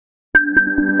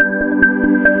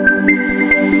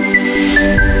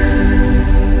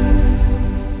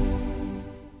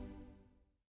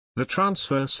The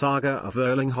transfer saga of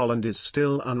Erling Haaland is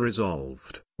still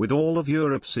unresolved, with all of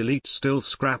Europe's elite still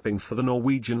scrapping for the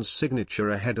Norwegian's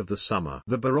signature ahead of the summer.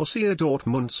 The Borussia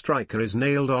Dortmund striker is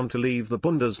nailed on to leave the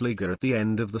Bundesliga at the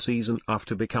end of the season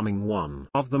after becoming one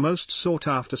of the most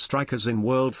sought-after strikers in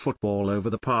world football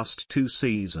over the past 2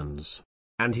 seasons.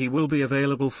 And he will be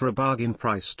available for a bargain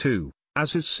price too,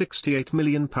 as his £68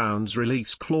 million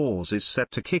release clause is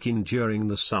set to kick in during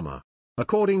the summer.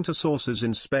 According to sources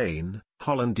in Spain,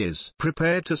 Haaland is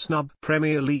prepared to snub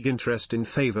Premier League interest in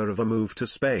favour of a move to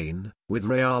Spain, with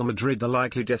Real Madrid the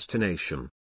likely destination.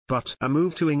 But a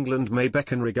move to England may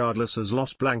beckon regardless, as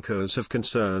Los Blancos have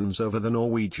concerns over the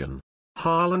Norwegian.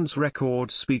 Haaland's record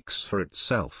speaks for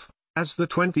itself, as the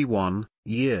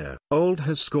 21-year-old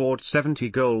has scored 70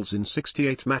 goals in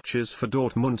 68 matches for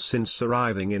Dortmund since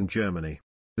arriving in Germany.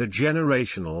 The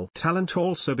generational talent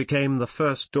also became the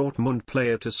first Dortmund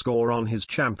player to score on his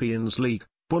Champions League,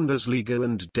 Bundesliga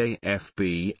and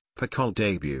DFB Pokal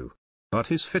debut. But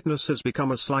his fitness has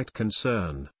become a slight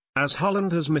concern, as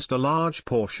Haaland has missed a large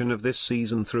portion of this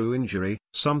season through injury,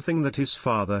 something that his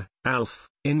father, Alf,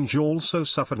 also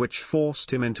suffered, which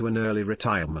forced him into an early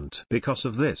retirement. Because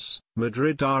of this,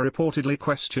 Madrid are reportedly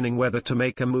questioning whether to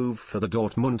make a move for the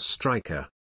Dortmund striker.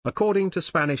 According to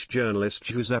Spanish journalist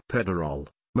Josep Pedrerol,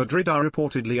 Madrid are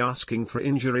reportedly asking for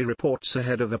injury reports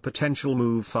ahead of a potential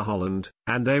move for Haaland,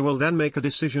 and they will then make a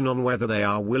decision on whether they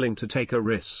are willing to take a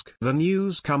risk. The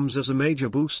news comes as a major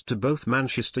boost to both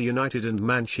Manchester United and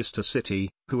Manchester City,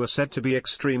 who are said to be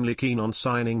extremely keen on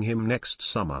signing him next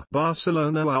summer.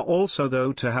 Barcelona are also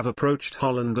thought to have approached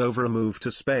Haaland over a move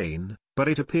to Spain, but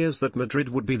it appears that Madrid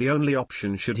would be the only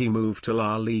option should he move to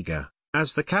La Liga,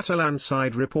 as the Catalan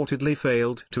side reportedly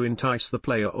failed to entice the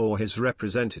player or his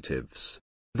representatives.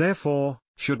 Therefore,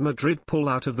 should Madrid pull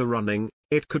out of the running,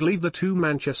 it could leave the two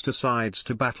Manchester sides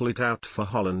to battle it out for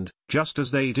Haaland, just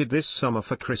as they did this summer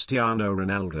for Cristiano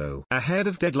Ronaldo. Ahead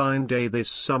of deadline day this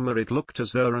summer, it looked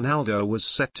as though Ronaldo was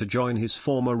set to join his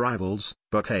former rivals,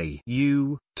 but a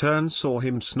U-turn saw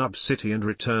him snub City and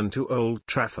return to Old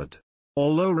Trafford.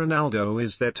 Although Ronaldo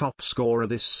is their top scorer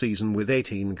this season with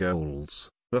 18 goals,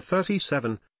 the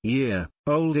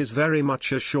 37-year-old is very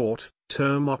much a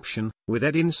short-term option, with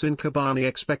Edinson Cavani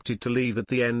expected to leave at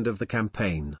the end of the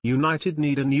campaign. United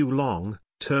need a new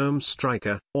long-term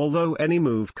striker, although any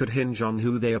move could hinge on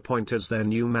who they appoint as their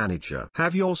new manager.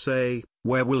 Have your say.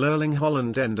 Where will Erling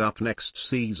Haaland end up next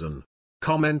season?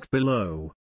 Comment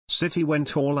below. City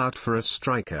went all out for a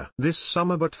striker this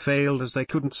summer but failed as they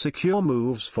couldn't secure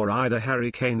moves for either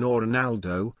Harry Kane or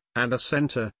Ronaldo, and a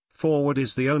centre-forward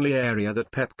is the only area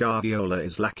that Pep Guardiola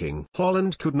is lacking.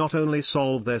 Haaland could not only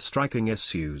solve their striking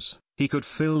issues, he could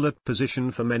fill that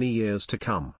position for many years to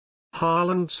come.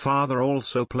 Haaland's father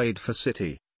also played for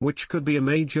City, which could be a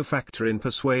major factor in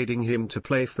persuading him to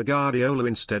play for Guardiola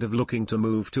instead of looking to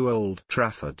move to Old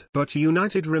Trafford. But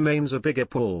United remains a bigger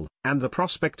pull, and the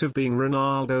prospect of being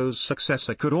Ronaldo's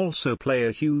successor could also play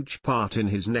a huge part in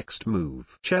his next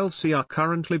move. Chelsea are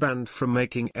currently banned from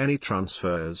making any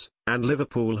transfers, and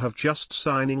Liverpool have just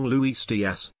signing Luis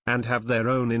Diaz, and have their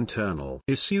own internal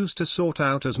issues to sort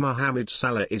out as Mohamed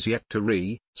Salah is yet to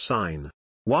re-sign.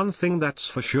 One thing that's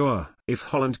for sure, if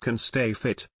Haaland can stay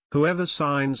fit, whoever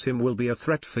signs him will be a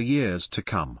threat for years to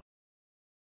come.